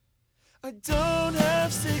I don't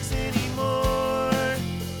have 6 anymore.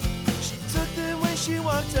 She took them when she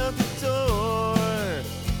walked out the door.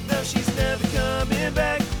 Now she's never coming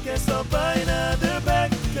back. Guess I'll buy another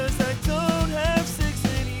pack, 'cause I don't have 6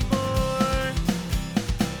 anymore.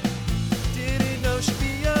 Didn't know she'd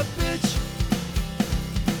be a bitch.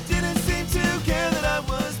 Didn't seem to care that I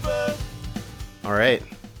was broke. All right.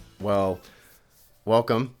 Well,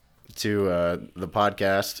 welcome to the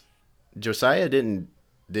podcast. Josiah didn't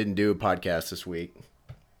do a podcast this week.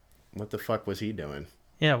 What the fuck was he doing?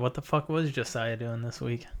 Yeah, what the fuck was Josiah doing this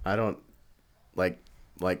week? I don't like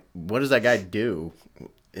what does that guy do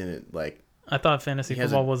in it, like, I thought fantasy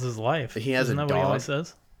football was his life. he has Isn't a that what he dog always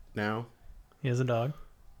says? now, He has a dog.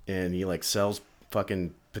 and he like sells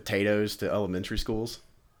fucking potatoes to elementary schools,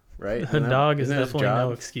 right? The dog is isn't that his definitely no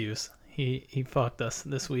job? excuse. He fucked us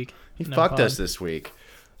this week. He No fucked pod. us this week.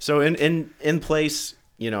 So in place,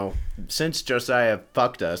 you know, since Josiah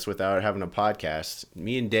fucked us without having a podcast,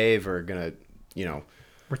 me and Dave are gonna, you know,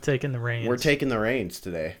 We're taking the reins. we're taking the reins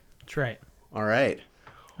today. That's right. All right.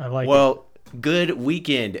 I like it. Well, good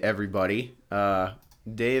weekend, everybody.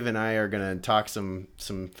 Dave and I are gonna talk some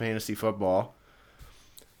fantasy football,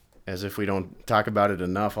 as if we don't talk about it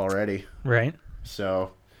enough already. Right.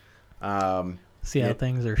 So, See how Yeah.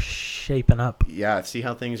 things are shaping up. yeah, see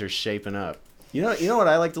how things are shaping up. You know what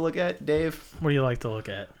I like to look at, Dave? What do you like to look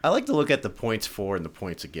at? I like to look at the points for and the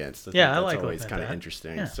points against. I Yeah, think I like that's always looking at kind of that.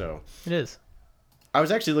 interesting. Yeah. So, It is. I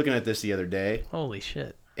was actually looking at this the other day, Holy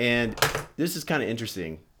shit. and this is kind of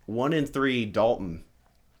interesting. 1 in 3 Dalton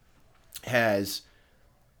has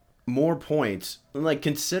more points, like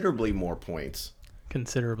considerably more points,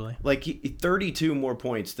 Considerably. like 32 more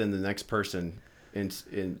points than the next person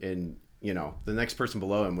in you know, the next person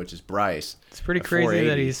below him, which is Bryce. It's pretty at crazy that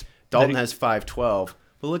 480. he's Dalton that has 512.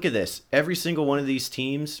 But look at this. Every single one of these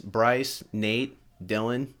teams, Bryce, Nate,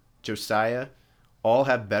 Dylan, Josiah, all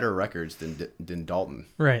have better records than Dalton.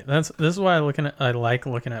 Right. This is why I like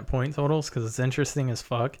looking at point totals, because it's interesting as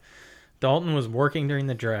fuck. Dalton was working during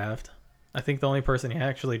the draft. I think the only person he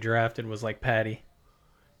actually drafted was like Patty,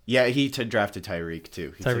 Yeah, he drafted Tyreek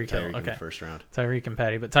too. He took Tyreek Hill, Tyreek in okay. the first round. Tyreek and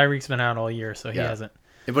Patty, but Tyreek's been out all year, so he Yeah. hasn't.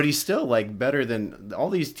 But he's still like better than all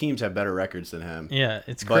these teams have better records than him. Yeah,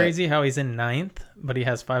 it's But- crazy how he's in 9th, but he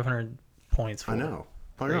has 500 points. For I know.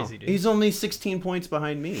 Crazy, dude. He's only 16 points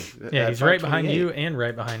behind me. Yeah, at he's right behind 528. you and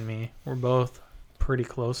right behind me. We're both pretty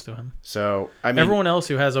close to him. So I mean, Everyone else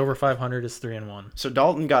who has over 500 is 3-1. So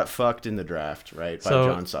Dalton got fucked in the draft, right, by So-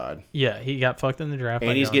 John Sod, Yeah, he got fucked in the draft.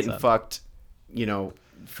 and by he's John getting Sutton. fucked, you know,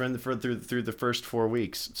 through the first 4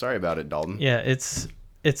 weeks. Sorry about it, Dalton. Yeah, it's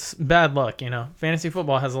bad luck, you know. Fantasy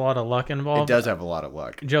football has a lot of luck It involved. does have a lot of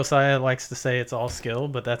luck. Josiah likes to say it's all skill,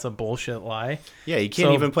 but that's a bullshit lie. Yeah, you can't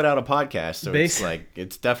So- even put out a podcast, so it's Basi- like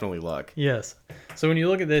it's definitely luck. Yes. So when you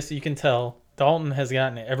look at this, you can tell Dalton has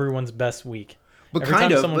gotten everyone's best week. But Every kind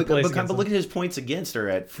time of, someone plays but against look him. at his points against are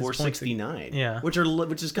at points 469. yeah. which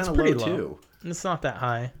is kind of pretty low low. too. It's not that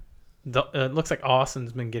high. It looks like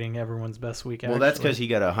Austin's been getting everyone's best week. Well, that's because he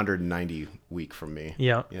got a 190 week from me.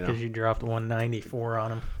 yeah, you know. because you dropped 194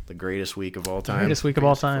 on him. The greatest week of all time. Greatest week of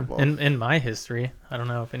all Fantasy time football. in my history. I don't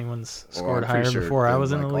know if anyone's Well, scored I'm pretty higher sure before I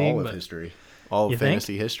was in the like league, all of but history, all You of think?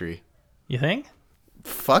 fantasy history. you think?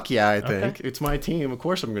 Fuck yeah, I Okay. think it's my team. Of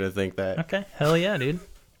course, I'm gonna think that. Okay, hell yeah, dude.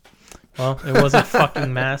 Well, it was a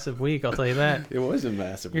fucking massive week, I'll tell you that. It was a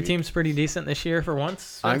massive. Your week. team's pretty decent this year for once,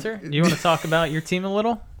 Spencer. I'm- Do you want to talk about your team a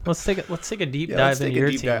little? Let's take a deep Yeah, dive let's into take a your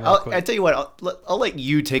deep team. dive. Real quick. I tell you what, I'll let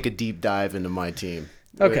you take a deep dive into my team.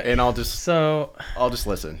 Okay. And I'll just So,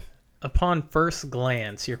 listen. upon first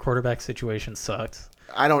glance, your quarterback situation sucked.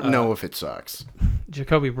 I don't know if it sucks.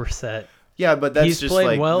 Jacoby Brissett. Yeah, but that's He's just played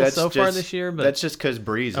like well that's so far just- this year, but- that's just because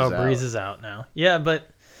Breeze is out. Breeze is out now. Yeah, but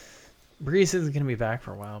Breeze isn't going to be back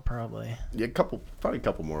for a while, probably. Yeah, probably a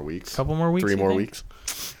couple more weeks. Couple more weeks. 3 you more think? weeks.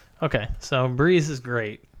 Okay, so Breeze is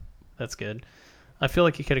great. That's good. I feel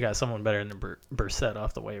like you could have got someone better than Brissett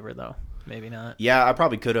off the waiver, though. Maybe not. Yeah, I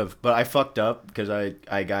probably could have, but I fucked up because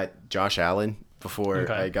I got Josh Allen before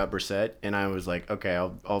Okay. I got Brissett, and I was like, okay,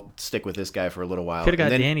 I'll stick with this guy for a little while. Could have got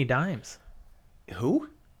And then- Danny Dimes. Who?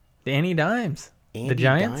 Danny Dimes. Andy the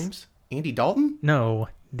Giants? Dimes? Andy Dalton? No,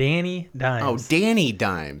 Danny Oh, Dimes. Danny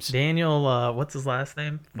Dimes. Daniel, what's his last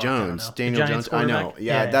name? Fuck, I don't Jones. know. The Daniel Giants Jones. I know. quarterback?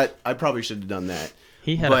 Yeah, that I probably should have done that.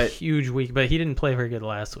 He had a but- huge week, but he didn't play very good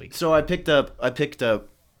last week. So I picked up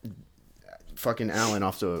fucking Allen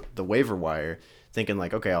off the waiver wire, thinking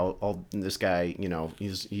like, okay, I'll this guy, you know,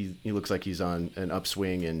 he looks like he's on an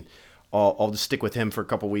upswing, and I'll just stick with him for a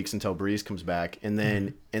couple weeks until Breeze comes back, and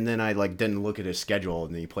then I like didn't look at his schedule,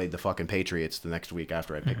 and then he played the fucking Patriots the next week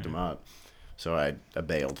after I picked him up. So I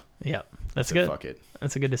bailed. Yeah, that's Said, good. Fuck it.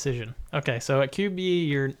 That's a good decision. Okay, so at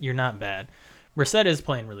QB, you're not bad. Brissett is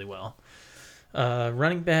playing really well.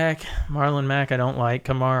 Running back, Marlon Mack, I don't like.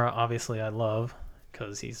 Kamara, obviously, I love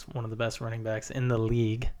because he's one of the best running backs in the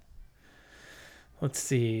league. Let's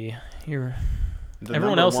see here. Everyone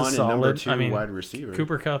number else one is and number solid. two I mean, wide receiver.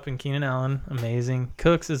 Cooper Kupp and Keenan Allen, amazing.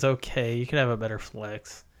 Cooks is okay. You could have a better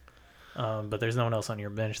flex. But there's no one else on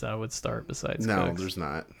your bench that I would start besides No, Cooks. there's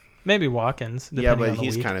not. Maybe Watkins. Yeah, but on the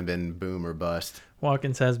he's week. kind of been boom or bust.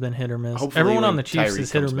 Watkins has been hit or miss. Hopefully Everyone on when the Chiefs Tyreek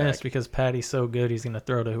is hit or comes miss back. because Patty's so good he's going to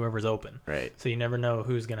throw to whoever's open. Right. So you never know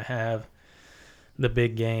who's going to have the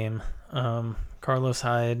big game. Carlos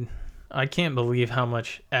Hyde, I can't believe how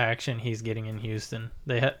much action he's getting in Houston.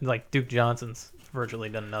 They had like Duke Johnson's virtually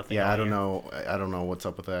done nothing. Yeah, all I don't year. know. I don't know what's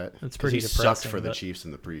up with that. It's 'Cause pretty he sucked depressing, for the but- Chiefs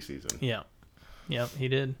in the preseason. Yeah. Yep, he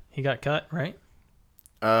did. He got cut, right?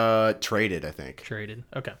 Traded, I think. Traded.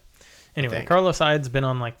 Okay. Anyway, think. Carlos Hyde's been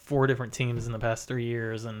on like 4 different teams in the past 3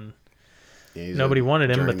 years, and Yeah, he's nobody a wanted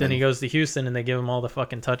him. But then journeyman. he goes to Houston, and they give him all the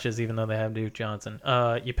fucking touches, even though they have Duke Johnson.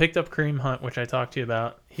 You picked up Kareem Hunt, which I talked to you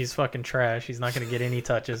about. He's fucking trash. He's not going to get any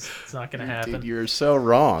touches. It's not going to happen. Dude, you're so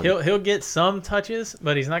wrong. He'll get some touches,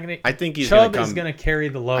 but he's not going to. I think he's going Chubb to come. is going to carry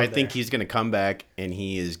the load. I think there. he's going to come back and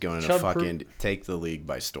he is going to Chubb fucking take the league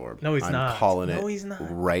by storm. No, he's I'm not. calling No, it he's not.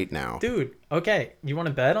 right now. Dude. Okay, you want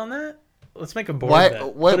to bet on that? Let's make a board Why-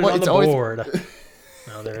 bet. what- Put it what- on it's the always- board.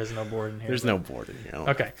 No, there is no board in here. There's but- no board in here. I don't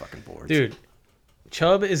Okay. like fucking boards. Dude,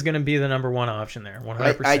 Chubb is going to be the number 1 option there,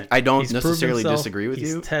 100%. I don't He's proved necessarily himself. disagree with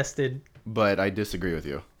He's you. tested. But I disagree with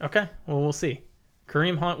you. Okay, well, we'll see.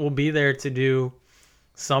 Kareem Hunt will be there to do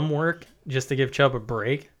some work just to give Chubb a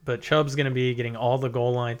break, but Chubb's going to be getting all the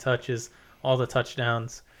goal line touches, all the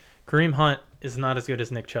touchdowns. Kareem Hunt is not as good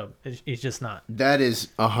as Nick Chubb. He's just not. That is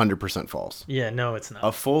 100% false. Yeah, no, it's not.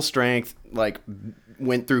 A full strength, like,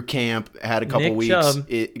 went through camp, had a couple Nick weeks. Chubb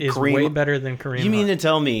is way better than Kareem You mean Hunt. to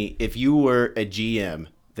tell me if you were a GM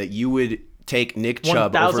that you would take Nick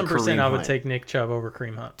Chubb over 1,000% Kareem I would Hunt? take Nick Chubb over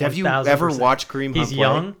Kareem Hunt. Have you ever 1,000%. watched Kareem Hunt He's play?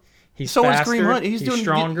 young. He's So faster. is Kareem Hunt. He's doing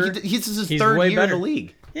stronger. He's his He's third way year in better. the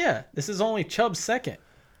league. Yeah, this is only Chubb's second.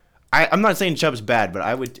 I'm not saying Chubb's bad, but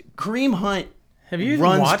I would. Kareem Hunt Have you even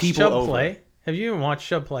runs watched people Chubb over. play? Have you even watched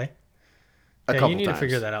Chubb play? A Yeah, couple you need times. to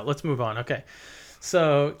figure that out. Let's move on. Okay.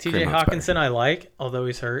 So TJ Kareem Hunt's Hawkinson I like, although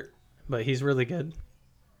he's hurt, but he's really good.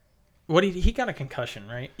 What he got a concussion,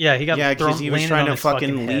 right? Yeah, he got Yeah, because he was landed trying on to his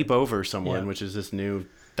fucking head. leap over someone, Yeah. which is this new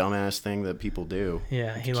dumbass thing that people do.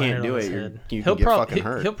 Yeah, he you landed can't do on it. his You're- head. you He'll can get prob- fucking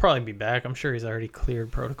hurt. He'll probably be back. I'm sure he's already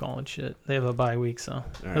cleared protocol and shit. They have a bye week, so All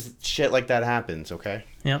right. Shit like that happens, okay?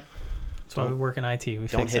 yep. That's why we Don't- work in IT. We don't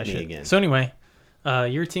fix hit that me shit. again. So anyway,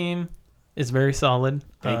 your team is very solid.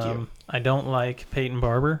 Thank you. I don't like Peyton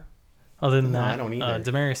Barber. Other than No, that, I don't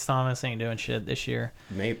either. Demarius Thomas ain't doing shit this year.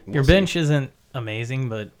 Maybe, Your bench isn't amazing,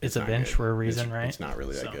 but it's a not bench good. for a reason, right? It's not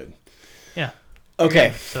really that So, good. Yeah.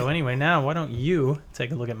 Okay. So anyway, now why don't you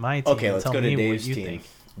take a look at my team Okay, and let's tell go to me Dave's what you team. think?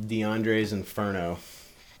 DeAndre's Inferno,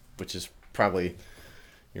 which is probably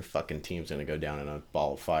your fucking team's gonna go down in a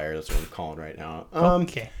ball of fire. That's what I'm calling right now.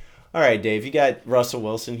 Okay. All right, Dave, you got Russell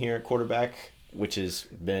Wilson here at quarterback, which has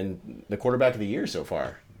been the quarterback of the year so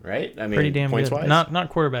far, right? I mean, Pretty damn points good. wise. Not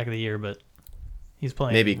quarterback of the year, but he's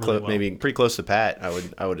playing maybe really well. maybe pretty close to Pat.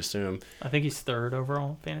 I would assume. I think he's third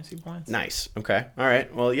overall fantasy points. Nice. Okay. All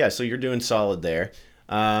right. Well, yeah. So you're doing solid there.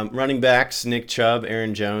 Running backs: Nick Chubb,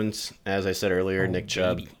 Aaron Jones. As I said earlier, Nick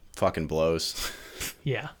Chubb baby. fucking blows.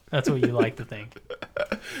 Yeah, that's what you like to think.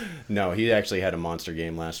 No, he actually had a monster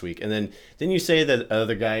game last week. And then didn't you say that the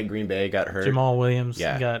other guy at Green Bay got hurt? Jamal Williams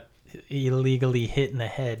Yeah. got illegally hit in the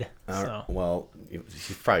head. Well, he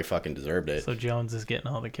probably fucking deserved it. So Jones is getting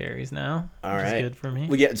all the carries now. All which right. is good for me.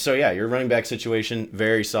 Well, yeah. So yeah, your running back situation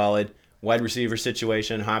very solid. Wide receiver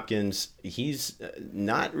situation, Hopkins. He's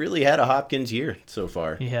not really had a Hopkins year so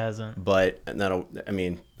far, He hasn't. but that'll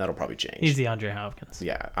probably change. He's the Andre Hopkins.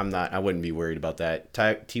 Yeah, I wouldn't be worried about that.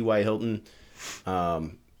 T.Y. Hilton,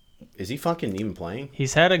 is he fucking even playing?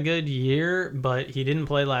 He's had a good year, but he didn't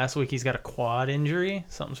play last week. He's got a quad injury.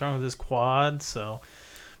 Something's wrong with his quad, so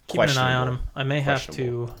keeping an eye on him. I may have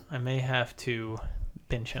to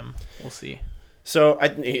bench him. We'll see. So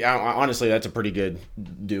I honestly, that's a pretty good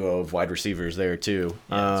duo of wide receivers there too.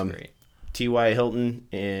 Yeah, that's great. T.Y. Hilton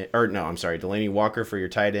Delaney Walker for your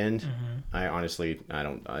tight end. I honestly, I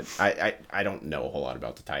don't know a whole lot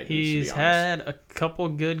about the tight ends. He's to be honest. had a couple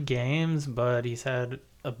good games, but he's had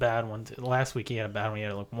a bad one too. Last week he had a bad one. He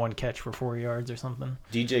had like one catch for 4 yards or something.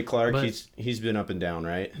 DJ Clark. But- He's been up and down,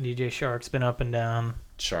 right? DJ Shark's been up and down.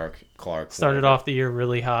 Clark Started whatever. off the year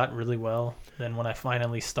really hot, really well. Then when I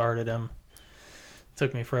finally started him, it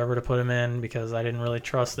took me forever to put him in because I didn't really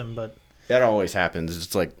trust him. But That always happens.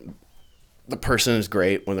 It's like the person is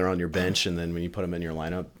great when they're on your bench, and then when you put them in your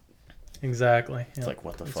lineup, Exactly. it's like,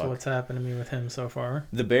 what the That's fuck? what's happened to me with him so far.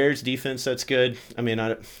 The Bears defense, that's good. I mean,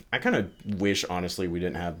 I kind of wish, honestly, we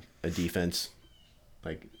didn't have a defense.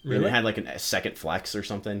 Like, we Really? had like a second flex or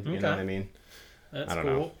something. You know Okay. what I mean? That's I don't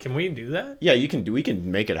cool. know. Can we do that? Yeah, we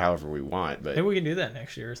can make it however we want, but Maybe we can do that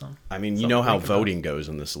next year or something. I mean, you something know to how think about. voting goes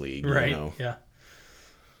in this league. Right. You know? Yeah.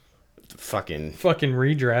 Fucking. Fucking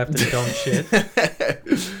redrafted dumb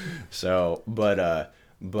shit. So,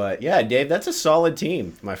 but yeah, Dave, that's a solid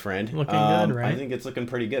team, my friend. Looking good, right? I think it's looking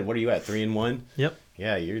pretty good. What are you at? 3-1? Yep.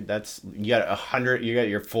 Yeah, you got 100. You got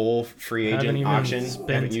your full free Haven't agent even option. spent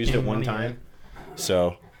Haven't used it any one money time. yet.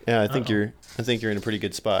 So yeah, I think Uh-oh. you're in a pretty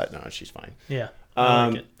good spot. No, she's fine. Yeah. I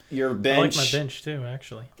like it. Your I like bench. my bench too,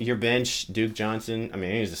 actually. Your bench, Duke Johnson. I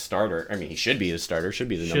mean, he's a starter. I mean, he should be a starter. Should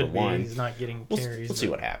be the number Should be. one. He's not getting We'll carries. see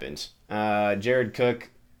but- what happens. Jared Cook.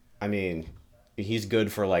 I mean, he's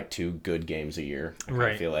good for like 2 good games a year. I kinda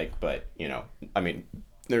Right. feel like, but I mean,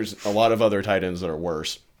 there's a lot of other tight ends that are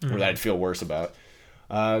worse, Mm-hmm. or that I'd feel worse about.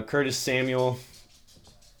 Curtis Samuel.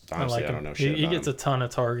 Honestly, I like I him. don't know shit He about gets him. a ton of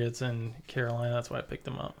targets in Carolina. That's why I picked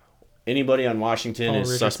him up. Anybody on Washington Paul is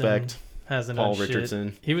Richardson suspect. Hasn't Paul done shit.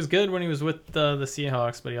 Richardson. He was good when he was with the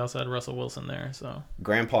Seahawks, but he also had Russell Wilson there. So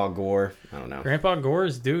Grandpa Gore. I don't know. Grandpa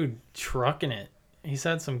Gore's dude trucking it. He's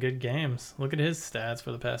had some good games. Look at his stats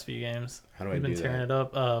for the past few games. How do I He's been do tearing that?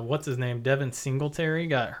 it up. What's his name? Devin Singletary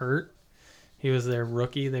got hurt. He was their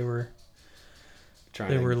rookie. They were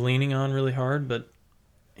leaning on really hard, but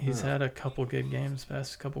he's had a couple good games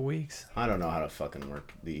past couple weeks. I don't know how to fucking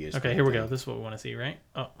work the ESPN. Okay, here we go. thing. This is what we want to see, right?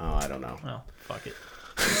 Oh, I don't know. fuck it.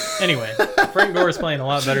 Anyway, Frank Gore is playing a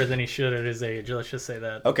lot better than he should at his age. Let's just say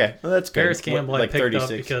that. Okay, well, that's good. Paris Campbell I like picked 36.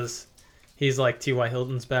 up because he's like T.Y.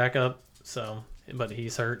 Hilton's backup, so but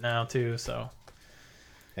he's hurt now too, so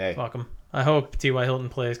Hey, fuck him. I hope T.Y. Hilton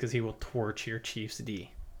plays because he will torch your Chiefs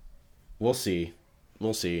D. we'll see.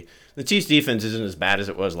 We'll see. The Chiefs defense isn't as bad as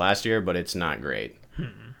it was last year, but it's not great.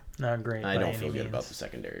 Not great. I by don't any feel good means. about the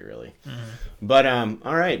secondary really. But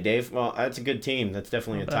all right, Dave. Well, that's a good team. That's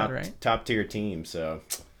definitely Not a bad, right? top tier team. So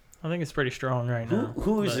I think it's pretty strong right now.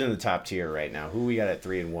 who's but in the top tier right now? Who we got at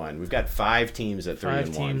 3-1? We've got 5 teams at 3-1.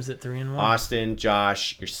 5 teams at 3-1. Austin,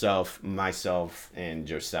 Josh, yourself, myself, and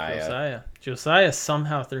Josiah. Josiah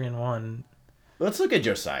somehow 3-1. Let's look at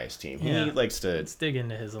Josiah's team. Yeah. He likes to. Let's dig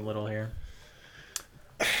into his a little here.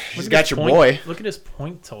 He's Look at got his your point- boy. Look at his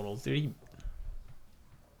point totals, dude. He,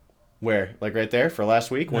 Where? Like right there for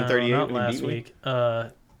last week? 138? No, not when he last beat me?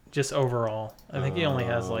 week. Just overall. I think he only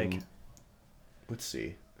has like. Let's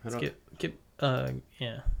see. I Let's don't, get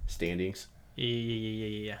yeah. standings.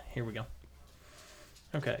 Yeah. Here we go.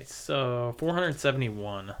 Okay, so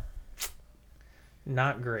 471.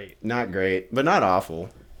 Not great. Not great, but not awful.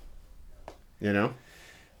 You know,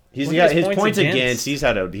 he's Look got at his his points points against. against.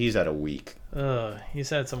 He's had a week. He's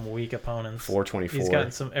had some weak opponents. 424. He's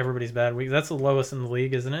gotten some everybody's bad weeks. That's the lowest in the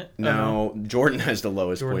league, isn't it? No, Jordan has the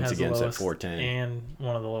lowest Jordan points has the against at lowest 410. and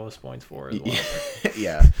one of the lowest points for as well.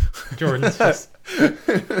 Yeah. Jordan's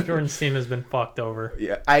Jordan's team has been fucked over.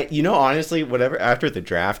 Yeah. Honestly, whatever after the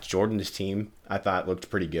draft, Jordan's team I thought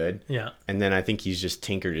looked pretty good. Yeah. And then I think he's just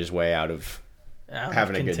tinkered his way out of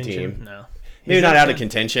having a good contention. team. No. maybe He's not out of been-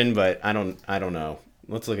 contention, but I don't know.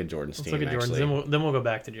 Let's look at Jordan's Let's team. look at Jordan's. actually. Then we'll go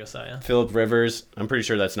back to Josiah. Philip Rivers. I'm pretty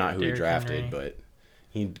sure that's not who Derrick he drafted, Henry. but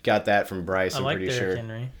he got that from Bryce. I I'm like pretty Derrick sure.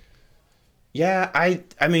 Henry. Yeah,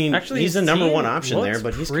 I mean, Actually, he's his the number team one option there, looks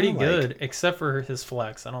but he's pretty kinda like- good, except for his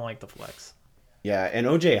flex. I don't like the flex. Yeah, and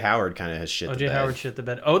OJ Howard kind of has shit. OJ Howard shit the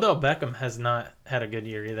bed. Odell Beckham has not had a good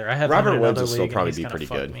year either. I have Robert him in Woods another will still league, and probably he's be kinda pretty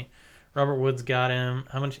fucked good. Me. Robert Woods got him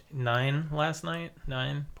how much? 9 last night.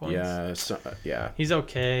 9 points. Yeah, yeah, He's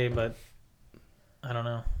okay, but I don't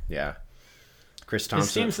know. yeah. Chris Thompson.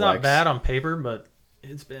 His team's flex. not bad on paper, but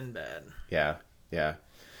it's been bad. Yeah.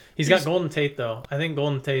 He's got Golden Tate though. I think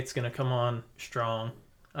Golden Tate's gonna come on strong.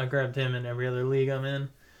 I grabbed him in every other league I'm in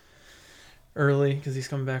early because he's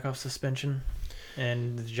coming back off suspension,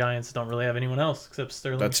 and the Giants don't really have anyone else except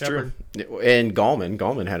Sterling That's Shepard. true. And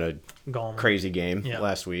Gallman had a Gallman. crazy game Yeah.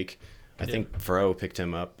 last week. I did. think Fro picked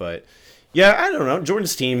him up, but yeah, I don't know.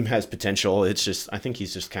 Jordan's team has potential. It's just I think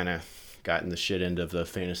he's just kind of gotten the shit end of the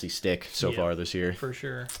fantasy stick so Yeah. far this year. For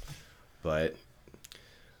sure. But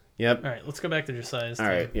yep. All right, let's go back to Josiah's All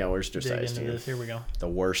team. right, yeah. Where's Dig Josiah's into team? this. Here we go. The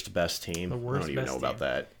worst best team. The worst I don't even best know about team.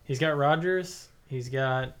 that. He's got Rodgers. He's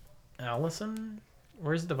got Allison.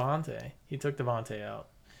 Where's Devontae? He took Devontae out.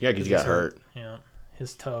 Yeah, because he got he's hurt. Yeah,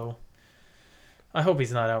 his toe. I hope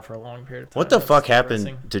he's not out for a long period of time. What the That's fuck happened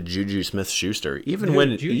depressing. to Juju Smith-Schuster? Even Dude, when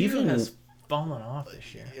Juju even has fallen off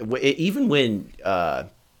this year. even when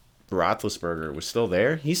Roethlisberger was still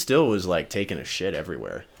there, he still was like taking a shit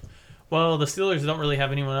everywhere. Well, the Steelers don't really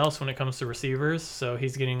have anyone else when it comes to receivers, so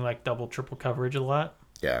he's getting like double, triple coverage a lot.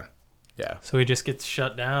 Yeah. Yeah. So he just gets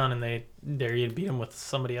shut down, and they dare you to beat him with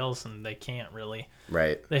somebody else, and they can't really.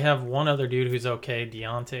 Right. They have one other dude who's okay,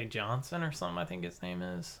 Deontay Johnson or something, I think his name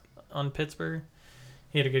is, on Pittsburgh.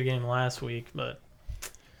 He had a good game last week, but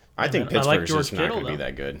I think man, I like Pittsburgh's George just not Kittle, going to be though.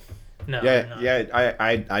 that good. No, Yeah, no. yeah,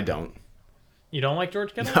 I don't. You don't like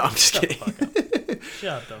George Kittle? No, I'm just Shut kidding. The fuck up.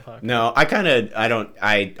 Shut the fuck up. No,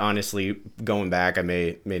 I honestly, going back, that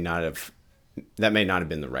may not have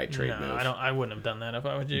been the right trade move. I wouldn't have done that if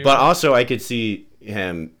I was you. But also, I could see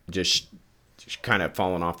him just kind of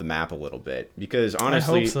falling off the map a little bit because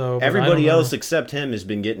honestly, so, but I everybody don't know. else except him has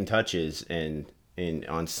been getting touches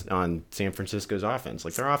on San Francisco's offense.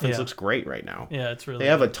 Like their offense Yeah. looks great right now. Yeah, it's really. They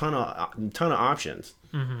have a ton of options.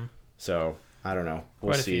 Mm-hmm. So I don't know.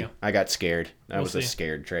 We'll Quite a see. few. I got scared. That We'll was a see.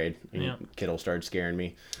 scared trade. And Yeah. Kittle started scaring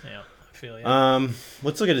me. Yeah, I feel you.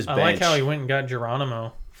 Let's look at his I bench. like how he went and got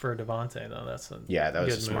Geronimo for Devontae, though. That's a Yeah, that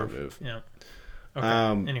was good a smart move. Yeah.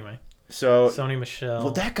 Okay. Anyway, So Sony Michel.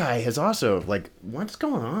 well, that guy has also like, what's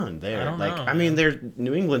going on there? I don't like, know, I mean,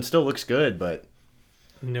 New England still looks good, but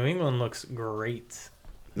New England looks great.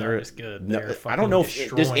 they're Not as good. no, They're I fucking don't know. Does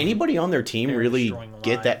destroying- anybody on their team they're really destroying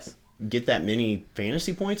get lives. that many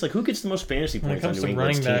fantasy points? Like, who gets the most fantasy When it points on comes New to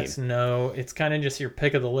England's running team? backs, no. It's kind of just your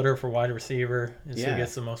pick of the litter for wide receiver is Yeah. who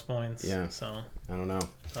gets the most points. Yeah. So I don't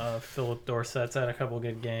know. Philip Dorsett's had a couple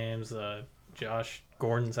good games. Josh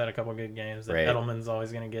Gordon's had a couple good games. Right. Edelman's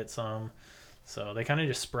always going to get some. So they kind of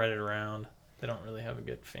just spread it around. They don't really have a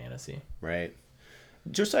good fantasy. Right.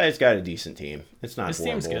 Josiah's got a decent team. It's not His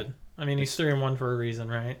horrible. team's good. I mean, he's 3-1 for a reason,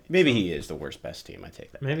 right? Maybe he is the worst best team. I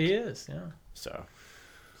take that. Maybe back. he is, yeah. So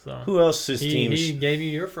So who else? His teams. he gave you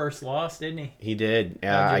your first loss, didn't he? He did.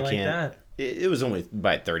 Yeah, How'd I you like can't. that? It was only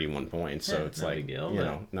by 31 points, so Yeah, it's no like big deal, you but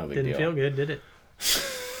know, no big Didn't deal. feel good, did it?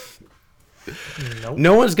 Nope.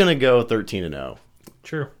 No one's gonna go 13-0.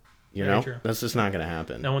 True. You Very know, true. that's just not gonna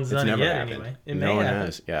happen. No one's It's done it never yet, happened. anyway. It no may one happen.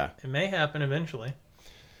 has. Yeah. It may happen eventually.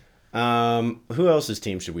 Who else's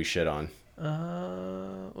team should we shit on?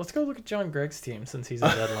 Let's go look at John Gregg's team since he's in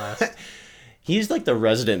dead last. He's like the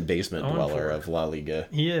resident basement 0-4. dweller of La Liga.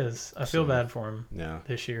 He is. I feel So, bad for him Yeah.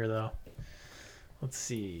 this year, though. Let's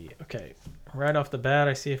see. Okay. Right off the bat,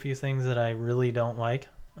 I see a few things that I really don't like.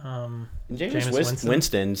 Jameis Jameis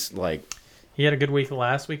Winston's like He had a good week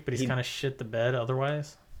last week, but he's He- kind of shit the bed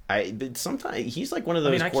otherwise. but sometimes he's like one of I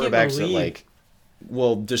those mean, I can't quarterbacks that believe- like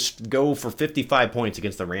will just go for 55 points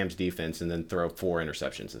against the Rams defense and then throw 4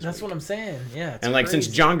 interceptions this That's week. what I'm saying. Yeah. It's And like since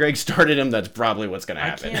crazy. John Gregg started him, that's probably what's gonna I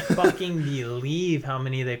happen. can't fucking believe how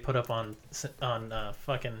many they put up on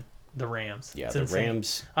fucking the Rams. Yeah, It's the insane.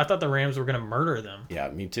 Rams. I thought the Rams were gonna murder them. Yeah,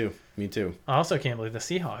 me too. Me too. I also can't believe the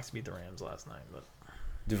Seahawks beat the Rams last night. But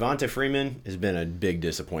Devonta Freeman has been a big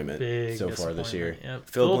disappointment big so far this year. disappointment. Yep.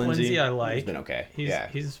 Phil Phillip Lindsay, I he's like. been okay.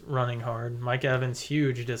 He's running hard. Mike Evans,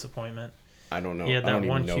 huge disappointment. I don't know. He had I don't that even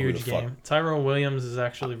one know who huge the fuck- game. Tyrell Williams is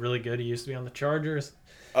actually really good. He used to be on the Chargers.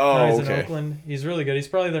 Oh, Now he's in okay. Oakland. He's really good. He's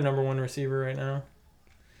probably their number one receiver right now.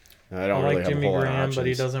 I don't I really like have Jimmy a whole lot of Graham, but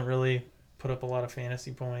he options. doesn't really put up a lot of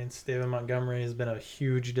fantasy points. David Montgomery has been a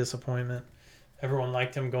huge disappointment. Everyone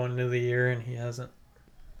liked him going into the year, and he hasn't.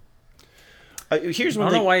 Here's I one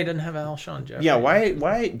don't know thing. why he didn't have Alshon Jeffrey. Yeah,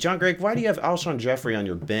 why, John Gregg? Why do you have Alshon Jeffrey on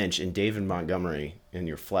your bench and David Montgomery in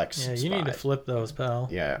your flex? Yeah, you need to spot? flip those, pal.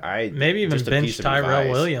 Yeah, Maybe even just a bench piece of Tyrell advice.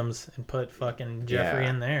 Williams and put fucking Jeffrey Yeah,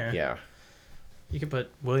 in there. Yeah, You could put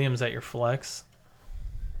Williams at your flex.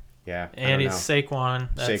 yeah. I And don't it's know.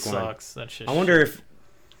 Saquon. That Saquon. sucks. That shit. I wonder if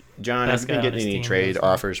John Best has guy been on getting his any team trade is-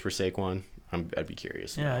 offers for Saquon. I'd be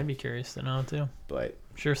curious. Yeah, I'd be curious to know too. But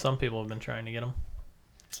I'm sure some people have been trying to get him.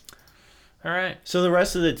 All right. so the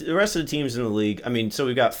rest of the teams in the league. I mean, so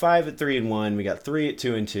we've got 5 at 3-1. We got 3 at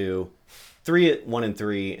 2-2. 3 at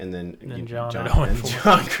 1-3, and then John at 0-4. and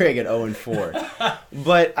John Craig at 0-4.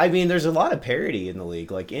 But I mean, there's a lot of parity in the league.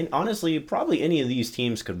 Like, honestly, probably any of these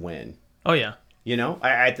teams could win. Oh yeah. You know,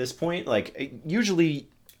 at this point, like usually,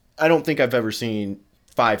 I don't think I've ever seen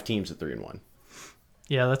 5 teams at 3-1.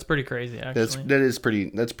 Yeah, that's pretty crazy actually.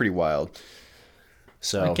 That's pretty wild.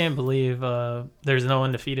 So I can't believe there's no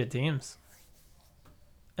undefeated teams.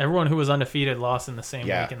 Everyone who was undefeated lost in the same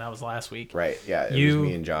Yeah. week, and that was last week. right, yeah, it You, was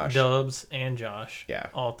me and Josh. Dubs, and Josh. Yeah.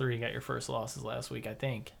 All three got your first losses last week, I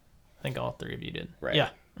think. I think all three of you did. Right. Yeah.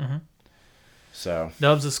 So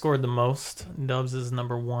Dubs has scored the most. Dubs is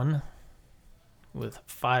number 1 with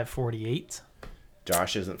 548.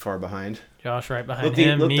 Josh isn't far behind. Josh right behind Look,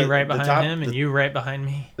 him, look, me the- right the behind top- him, and you right behind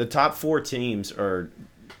me. The top 4 teams are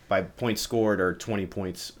by points scored are 20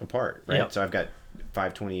 points apart, right? Yep. So I've got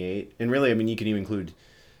 528. And really, I mean, you can even include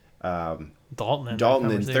Dalton in that Dalton,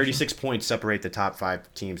 and conversation. 36 points separate the top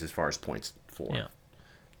 5 teams as far as points for. Yeah.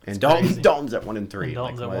 And crazy. Dalton's at 1 and 3. And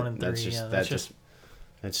Dalton's at 1 and 3. That's just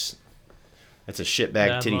Yeah, that's a shitbag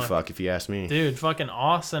Bad titty luck. fuck, if you ask me. Dude, fucking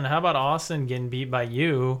Austin. How about Austin getting beat by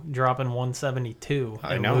you, dropping 172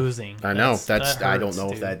 I and know. losing? I know. That I don't hurts, know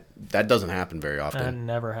dude. if that doesn't happen very That often.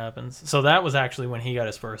 never happens. So that was actually when he got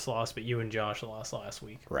his first loss, but you and Josh lost last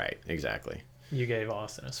week. Right. Exactly. You gave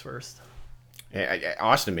Austin his first.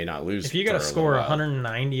 Austin may not lose. If you got to for a score little while.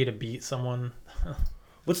 190 to beat someone,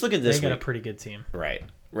 Let's look at they this got a week. pretty good team. Right.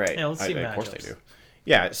 Yeah, let's see Of course they matchups. do.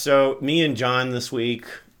 Yeah. So me and John this week.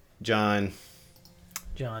 John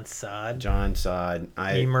Sod. Sod.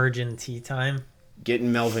 Tea time.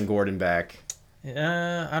 Getting Melvin Gordon back.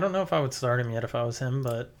 I don't know if I would start him yet if I was him,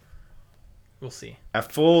 but we'll see.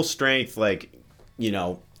 At full strength, like, you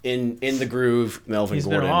know, in the groove, Melvin He's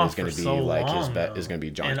been Gordon off is going for to be so like long, is going to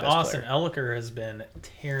be John's and best Austin player. Elliker has been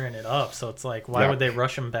tearing it up. So it's like, why Yeah. would they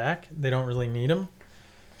rush him back? They don't really need him.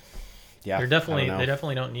 Yeah, They I don't know.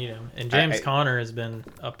 definitely don't need him. And James I- Conner has been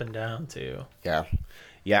up and down too. Yeah.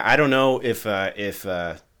 I don't know if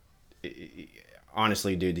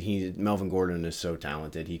honestly, dude, Melvin Gordon is so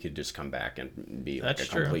talented. He could just come back and be like That's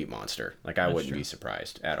a true. complete monster. Like I wouldn't true. be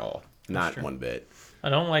surprised at all. Not true. one bit. I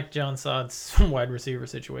don't like John Sod's wide receiver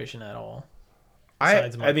situation at all.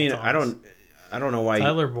 Besides I mean, Michael I don't know why.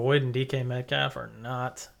 Tyler Boyd and DK Metcalf are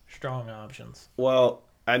not strong options. Well,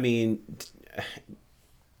 I mean,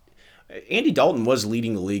 Andy Dalton was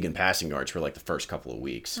leading the league in passing yards for like the first couple of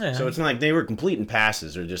weeks. Yeah. So it's not like they were completing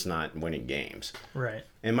passes; they're just not winning games. Right.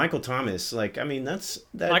 And Michael Thomas, like, I mean, that.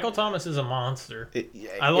 Michael Thomas is a monster. It-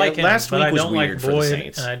 I like him, last but week I was don't weird like for the Boyd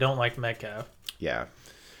Saints. and I don't like Metcalf. Yeah.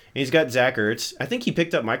 And he's got Zach Ertz. I think he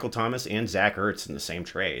picked up Michael Thomas and Zach Ertz in the same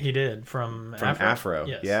trade. He did from Afro.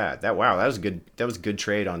 Yes. Yeah. That was good. That was a good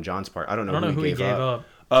trade on John's part. I don't know, who he gave up.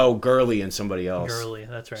 Oh, Gurley and somebody else. Gurley,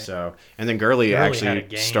 that's right. So, and then Gurley had a actually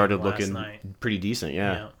game started last looking night. pretty decent.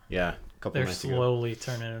 Yeah. A couple They're nights ago. slowly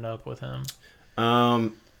turning it up with him.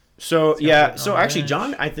 So got so on actually edge.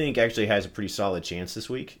 John I think actually has a pretty solid chance this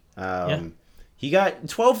week. Yeah. He got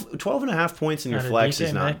 12 and a half points in your Out of flex DK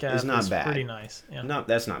is not Metcalf bad. Pretty nice. Yeah.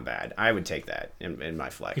 That's not bad. I would take that in my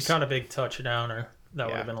flex. He caught a big touchdowner. That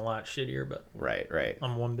would Yeah. have been a lot shittier, but Right.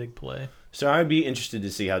 on one big play. So I'd be interested to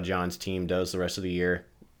see how John's team does the rest of the year.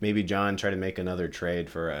 Maybe John try to make another trade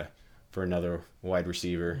for another wide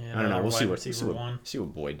receiver. Yeah, I don't know. another We'll see wide what receiver one. see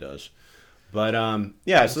what Boyd does. But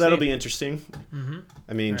yeah, so that'll see. be interesting. Mm-hmm.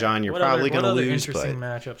 I mean, John, you're What probably other, going to what other lose, but interesting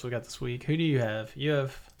matchups we got this week? Who do you have? You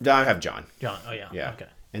have I have John. John. Oh yeah. Yeah. Okay.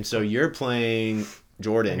 And so you're playing I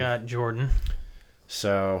Jordan. got Jordan.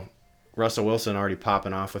 So Russell Wilson already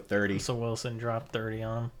popping off with 30. So Wilson dropped 30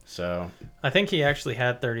 on him. So I think he actually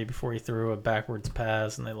had 30 before he threw a backwards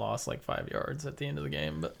pass, and they lost like 5 yards at the end of the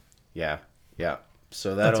game. But yeah.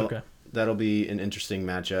 So That's that'll okay. that'll be an interesting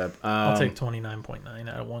matchup. I'll take 29.9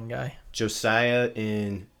 out of one guy. Josiah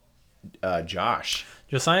and Josh.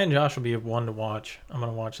 Josiah and Josh will be one to watch. I'm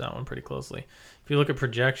going to watch that one pretty closely. If you look at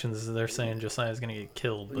projections, they're saying Josiah's going to get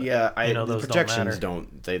killed. But, Yeah, you know, the those projections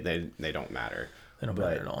don't matter. they don't matter. They don't But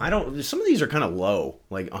matter at all. I don't. Some of these are kind of low,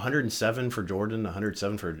 like 107 for Jordan,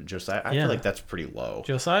 107 for Josiah. I Yeah. feel like that's pretty low.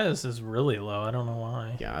 Josiah's is really low. I don't know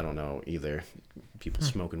why. Yeah, I don't know either. People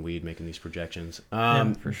smoking weed making these projections.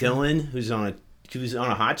 for sure. Dylan, who's on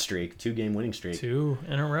a hot streak, 2-game winning streak, 2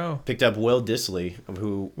 in a row. picked up Will Dissly,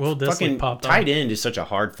 who Will Dissly fucking popped tight up. end is such a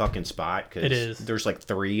hard fucking spot because It is. there's like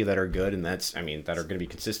 3 that are good, and that are going to be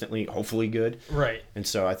consistently, hopefully good. Right. And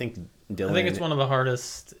so I think Dylan. I think it's one of the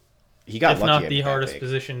hardest, he got if lucky not at the that hardest pick.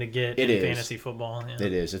 position to get It in is. fantasy football. Yeah.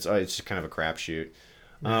 It is. It's kind of a crapshoot.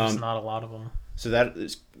 There's not a lot of them. So that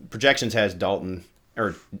is, projections has Dalton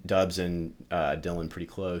or Dubs and Dylan pretty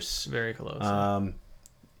close. Very close.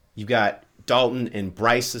 You've got Dalton and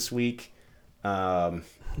Bryce this week.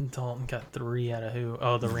 Dalton got 3 out of who?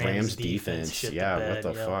 Oh, the Rams defense. Shit the Yeah, bed.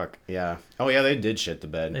 what the Yep. fuck? Yeah. Oh yeah, they did shit the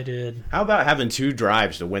bed. They did. How about having 2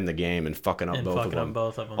 drives to win the game and fucking up And both fucking of up them?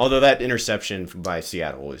 both of them. Although that interception by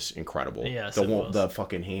Seattle was incredible. Yes, the it was. the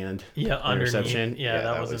fucking hand. Yeah, underneath. interception. Yeah,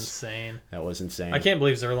 that was insane. That was insane. I can't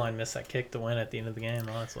believe Zerline missed that kick to win at the end of the game,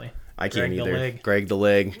 honestly. I can't Greg the either. leg. Greg the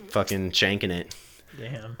leg, fucking shanking it.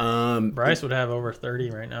 Damn. Bryce would have over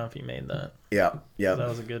 30 right now if he made that. Yeah. That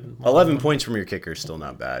was a good 11 points from your kicker is still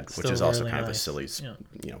not bad, which Still is also really kind of a nice. silly,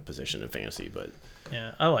 Yeah. position in fantasy, but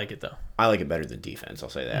Yeah, I like it though. I like it better than defense. I'll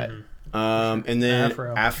say that. And then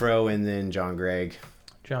Afro. Afro, and then John Gregg.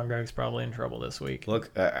 John Gregg's probably in trouble this week. Look,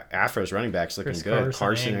 Afro's running back's looking Chris good.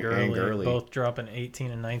 Carson and and Gurley. both dropping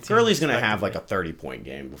 18 and 19. Gurley's gonna have like respectively. a 30-point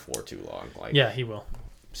game before too long. Like, Yeah, he will.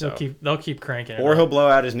 So They'll keep cranking it or up. he'll blow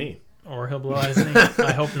out his knee. Or he'll blow out his knee.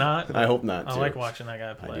 I hope not. I hope not. I too. like watching that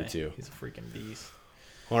guy play. I do too. He's a freaking beast.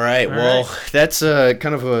 All right. All Well, right. that's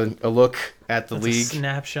kind of a look at the That's league. a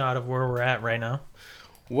snapshot of where we're at right now.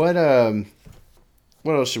 What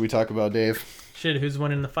else should we talk about, Dave? Shit, who's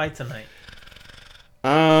winning the fight tonight?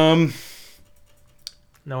 No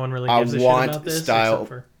one really I gives a shit want about this. style- Except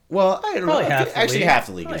for Well, I don't know. Probably half the Actually, league. half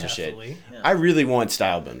the league Probably gives a half shit. the league, yeah. I really want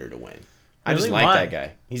Stylebender to win. I just Really? like Why? that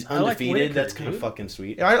guy. He's I like undefeated. Whittaker, That's kind of dude. fucking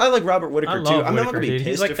sweet. I like Robert Whittaker I too. love I'm not Whittaker, gonna be dude. pissed.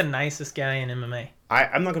 He's like if, the nicest guy in MMA.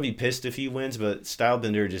 I'm not gonna be pissed if he wins, but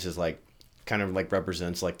Stylebender just is like kind of like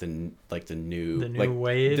represents like the new The new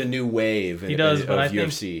wave? the new wave. He does, but I of think,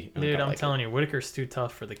 UFC. dude, I'm telling you, Whitaker's too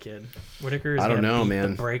tough for the kid. Whitaker is I don't gonna know, beat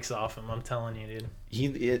man. the brakes off him. I'm telling you, dude.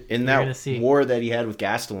 In gonna that see. war that he had with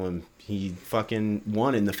Gastelum, he fucking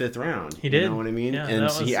won in the 5th round. He did. You know what I mean? Yeah, and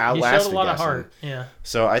that was, he outlasted showed a lot Gastelum. of heart. Yeah,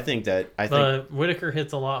 So I think but Whitaker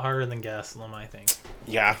hits a lot harder than Gastelum. I think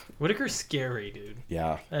yeah, Whitaker's scary, dude.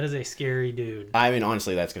 yeah. That is a scary dude. I mean,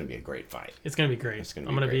 honestly, that's gonna be a great fight. It's gonna be great. It's gonna be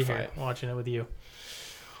I'm gonna a great be here fight. watching it with you.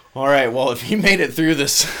 All right. Well, if you made it through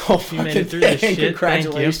this whole You made fucking it through this thing, shit.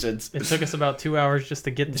 congratulations. Thank you. It took us about 2 hours just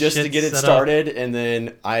to get the Just shit to get it set up. started, and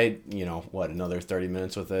then another 30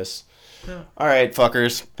 minutes with this. Yeah. All right,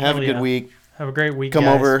 fuckers. Have Hell a good yeah. week. Have a great week. Come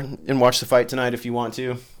guys. over and watch the fight tonight if you want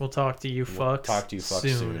to. We'll talk to you fucks Talk to you fucks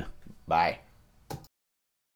soon. Bye.